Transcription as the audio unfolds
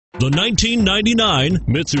The 1999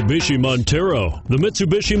 Mitsubishi Montero. The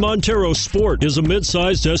Mitsubishi Montero Sport is a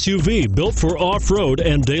mid-sized SUV built for off-road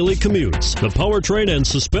and daily commutes. The powertrain and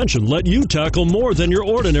suspension let you tackle more than your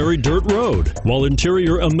ordinary dirt road, while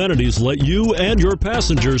interior amenities let you and your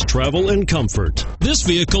passengers travel in comfort. This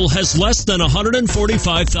vehicle has less than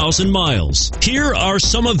 145,000 miles. Here are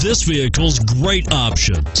some of this vehicle's great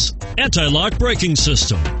options: anti-lock braking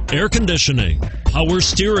system, air conditioning, power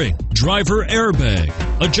steering, driver airbag,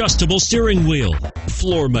 adjustable steering wheel,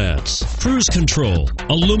 floor mats, cruise control,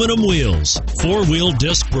 aluminum wheels, four-wheel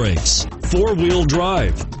disc brakes, four-wheel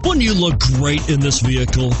drive. Wouldn't you look great in this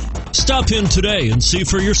vehicle? Stop in today and see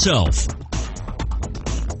for yourself.